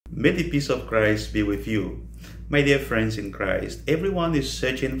May the peace of Christ be with you. My dear friends in Christ, everyone is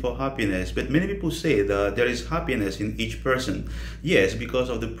searching for happiness, but many people say that there is happiness in each person. Yes, because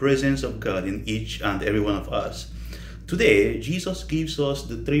of the presence of God in each and every one of us. Today, Jesus gives us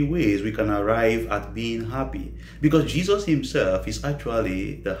the 3 ways we can arrive at being happy, because Jesus himself is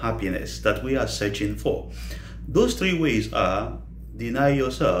actually the happiness that we are searching for. Those 3 ways are: deny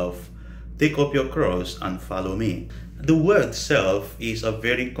yourself, take up your cross, and follow me. The word self is a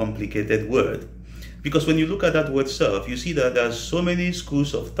very complicated word, because when you look at that word self, you see that there's so many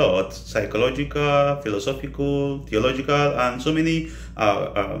schools of thought, psychological, philosophical, theological, and so many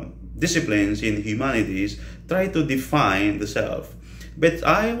disciplines in humanities try to define the self. But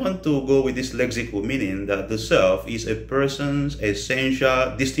I want to go with this lexical meaning that the self is a person's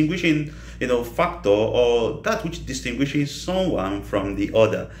essential distinguishing factor, or that which distinguishes someone from the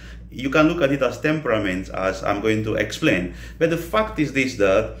other. You can look at it as temperament, as I'm going to explain. But the fact is this,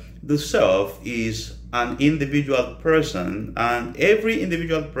 that the self is an individual person, and every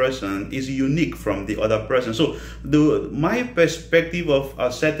individual person is unique from the other person. So my perspective of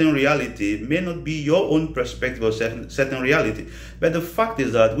a certain reality may not be your own perspective of certain reality. But the fact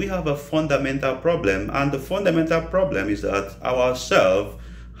is that we have a fundamental problem, and the fundamental problem is that our self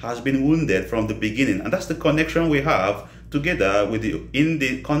has been wounded from the beginning, and that's the connection we have together with in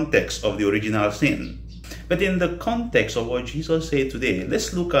the context of the original sin. But in the context of what Jesus said today,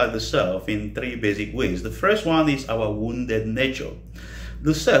 let's look at the self in 3 basic ways. The first one is our wounded nature.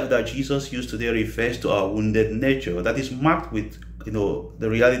 The self that Jesus used today refers to our wounded nature that is marked with the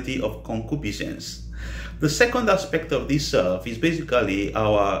reality of concupiscence. The second aspect of this self is basically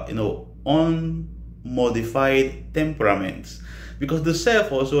our unmodified temperaments, because the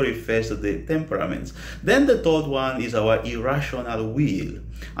self also refers to the temperaments. Then the third one is our irrational will.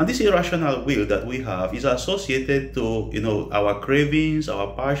 And this irrational will that we have is associated to our cravings,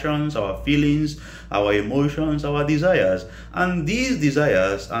 our passions, our feelings, our emotions, our desires. And these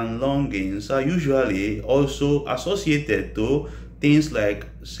desires and longings are usually also associated to things like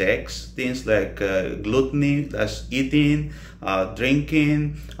sex, things like gluttony, that's eating,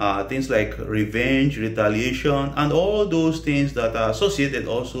 drinking, things like revenge, retaliation, and all those things that are associated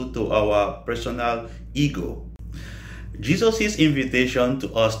also to our personal ego. Jesus' invitation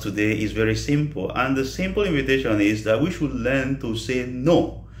to us today is very simple, and the simple invitation is that we should learn to say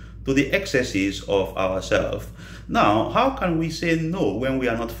no to the excesses of ourselves. Now, how can we say no when we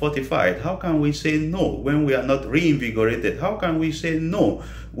are not fortified? How can we say no when we are not reinvigorated? How can we say no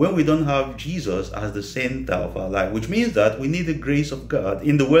when we don't have Jesus as the center of our life? Which means that we need the grace of God.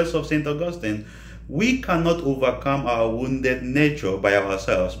 In the words of St. Augustine, we cannot overcome our wounded nature by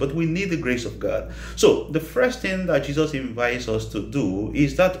ourselves, but we need the grace of God. So the first thing that Jesus invites us to do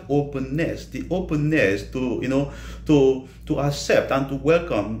is that openness, the openness to accept and to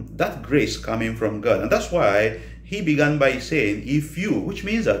welcome that grace coming from God. And that's why he began by saying, if you, which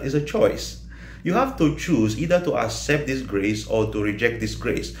means that it's a choice. You have to choose either to accept this grace or to reject this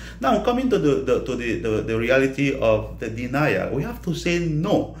grace. Now, coming to the reality of the denial, we have to say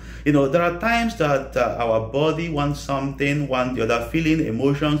no. There are times that our body wants something, wants the other feeling,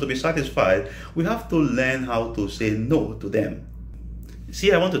 emotions to be satisfied. We have to learn how to say no to them.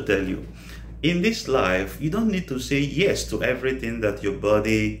 See, I want to tell you, in this life, you don't need to say yes to everything that your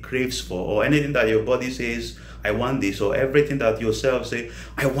body craves for, or anything that your body says, I want this, or everything that yourself say,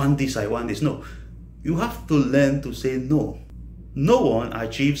 I want this, I want this. No, you have to learn to say no. No one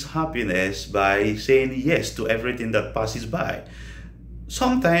achieves happiness by saying yes to everything that passes by.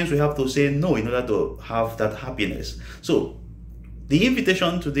 Sometimes we have to say no in order to have that happiness. So the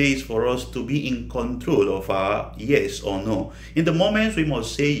invitation today is for us to be in control of our yes or no. In the moments we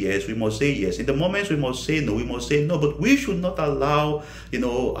must say yes, we must say yes. In the moments we must say no, we must say no. But we should not allow,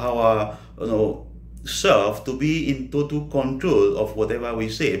 our, self to be in total control of whatever we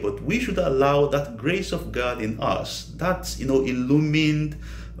say. But we should allow that grace of God in us, that, illumined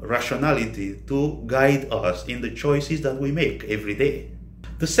rationality to guide us in the choices that we make every day.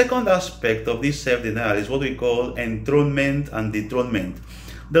 The second aspect of this self-denial is what we call enthronement and dethronement.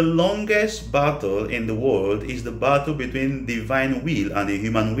 The longest battle in the world is the battle between divine will and the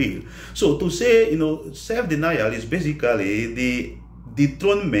human will. So to say, self-denial is basically the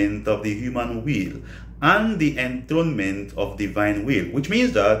dethronement of the human will and the enthronement of divine will, which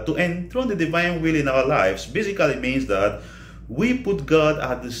means that to enthrone the divine will in our lives basically means that we put God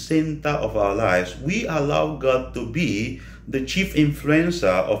at the center of our lives. We allow God to be the chief influencer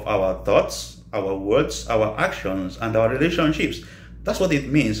of our thoughts, our words, our actions, and our relationships. That's what it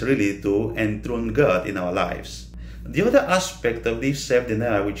means really to enthrone God in our lives. The other aspect of this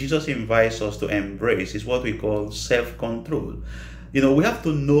self-denial which Jesus invites us to embrace is what we call self-control. We have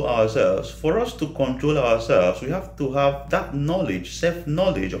to know ourselves. For us to control ourselves, we have to have that knowledge,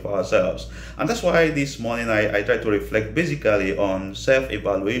 self-knowledge of ourselves. And that's why this morning I try to reflect basically on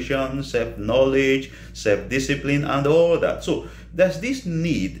self-evaluation, self-knowledge, self-discipline, and all that. So there's this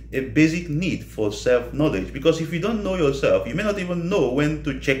need, a basic need for self-knowledge, because if you don't know yourself, you may not even know when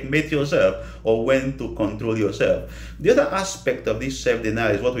to checkmate yourself or when to control yourself. The other aspect of this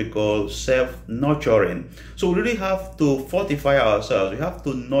self-denial is what we call self-nurturing. So we really have to fortify ourselves. We have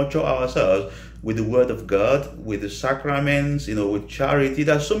to nurture ourselves with the word of God, with the sacraments, with charity.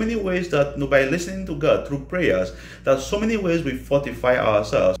 There's so many ways that by listening to God through prayers, there's so many ways we fortify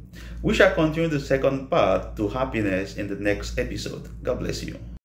ourselves. We shall continue the second part to happiness in the next episode. God bless you.